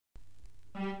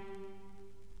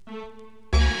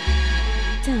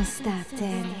Don't stop,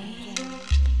 Daddy.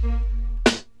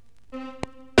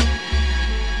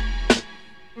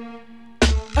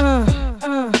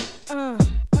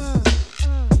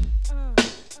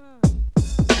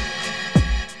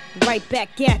 Right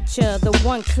back at ya, the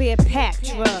one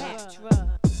Cleopatra.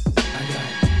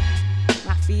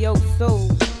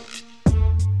 Mafioso.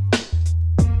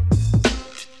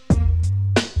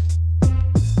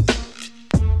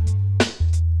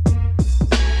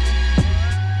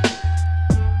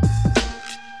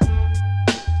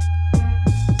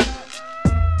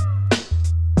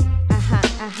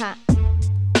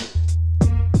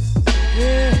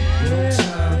 Yeah. No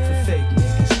time for fake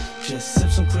niggas. Just sip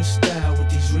some Cristal with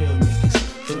these real niggas.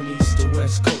 From east to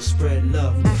west coast, spread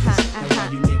love niggas. And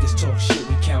while you niggas talk shit,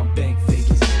 we count bank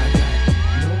figures. I got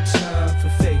no time for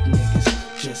fake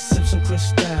niggas. Just sip some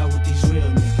Cristal with these real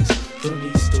niggas. From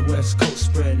east to west coast,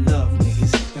 spread love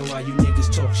niggas. And while you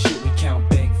niggas talk shit, we count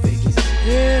bank figures.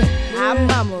 Yeah. I'm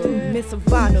Mama, Miss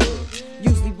Havana.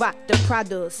 Usually rock the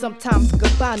Prada, sometimes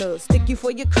Gabbana. Stick you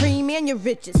for your cream and your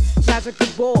riches. Jaja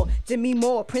Gabor, Demi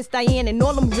Moore, Prince Diane, and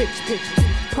all them rich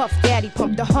bitches. Puff Daddy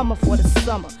pumped the Hummer for the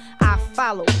summer. I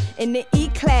follow in the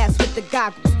E-class with the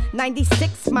goggles.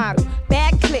 96 model,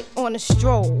 bad click on a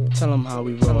stroll. Tell them how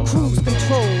we roll. Cruise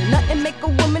control, nothing make a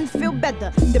woman feel better.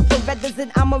 The Berettas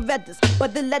and Amarettas,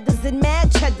 but the leathers and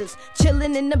mad cheddars.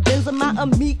 Chillin' in the Benz of my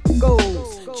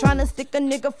amigos. Tryna stick a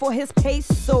nigga for his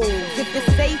pesos. If you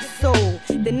say so,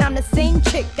 then I'm the same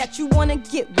chick that you wanna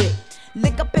get with.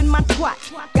 Lick up in my twat,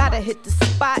 gotta hit the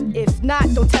spot. If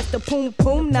not, don't test the poom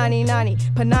poom. 90-90,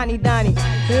 panani dani.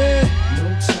 Yeah. No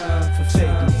time for fake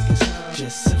niggas.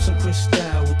 Just sip some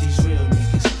Cristal with these real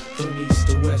niggas. From east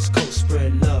to west coast,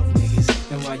 spread love niggas.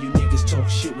 And while you niggas talk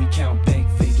shit, we count bank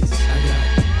figures. I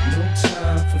got no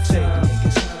time for fake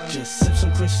niggas. Just sip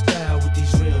some Cristal with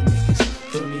these real niggas.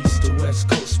 From east to west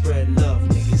coast, spread love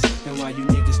niggas. And while you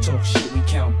niggas talk shit, we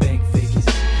count bank figures.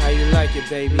 How you like it,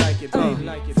 baby? Like it,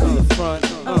 baby. From the front,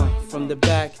 from the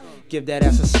back, give that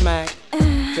ass a smack.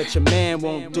 Bet your man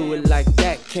won't do it like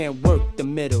that. Can't work the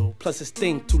middle, plus his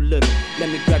thing too little. Let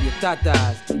me grab your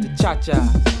tatas, do the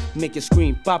cha-cha, make you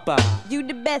scream papa. You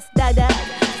the best, dada.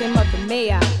 Say mother,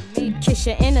 may I kiss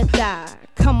you in a thigh,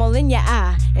 come all in your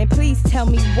eye, and please tell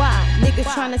me why niggas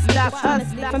tryna stop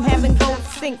us from having gold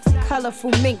sinks,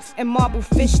 colorful minks, and marble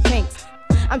fish tanks.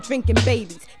 I'm drinking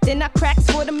babies, then I cracks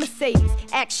for the Mercedes.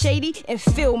 Act shady and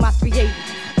fill my 380.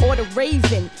 Or the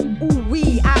Raven, ooh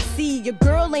wee, I see your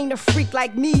girl ain't a freak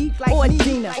like me or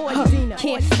Dina.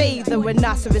 Can't fade the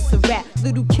rhinoceros of rap.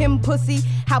 Little Kim pussy,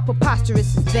 how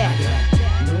preposterous is that?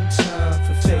 No time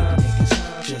for fake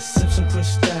niggas. Just sip some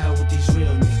Cristal with these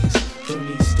real niggas.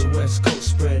 From east to west coast,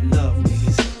 spread love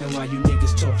niggas. And while you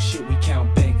niggas talk shit, we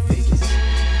count bank figures.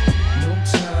 No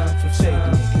time for fake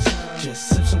niggas. Just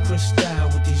sip some Cristal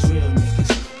with these real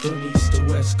niggas. From east to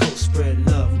west coast, spread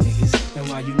love niggas. And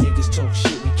while you niggas talk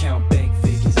shit, we count bank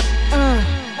figures.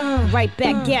 Right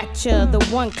back at ya, the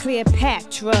one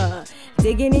Cleopatra.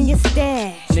 Digging in your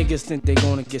stash. Niggas think they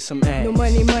gonna get some ass. No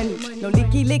money, no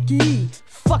licky licky.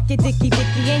 Fuck your dicky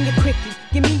and your quickie.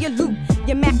 Give me your loot,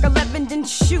 your Mac 11, then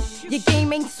shoot. Your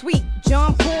game ain't sweet.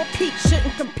 John Paul Pete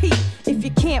shouldn't compete. If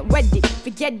you can't wed it,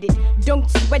 forget it. Don't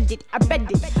sweat it, I bet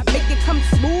it. Make it come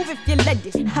smooth if you let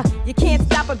it. Ha, you can't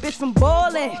stop a bitch from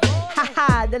ballin'. Ha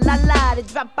ha, the la la, the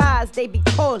drop bars, they be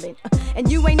callin'.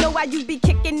 And you ain't know why you be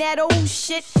kicking that old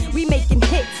shit. We making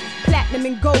hits, platinum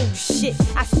and gold shit.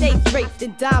 I stay draped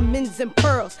in diamonds and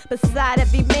pearls. Beside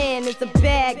every man is a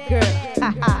bad girl.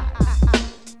 Ha ha.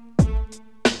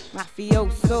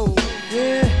 Mafioso.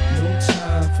 Yeah. No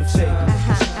time for fake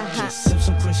niggas. Just sip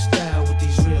some Cristal with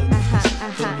these real niggas.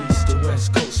 From east to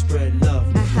west coast, spread love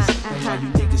niggas. And while you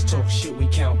niggas talk shit, we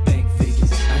count bank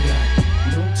figures. I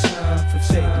got no time for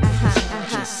fake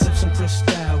niggas. Just sip some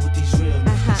Cristal with these real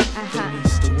niggas. From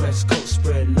east to west coast,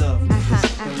 spread love.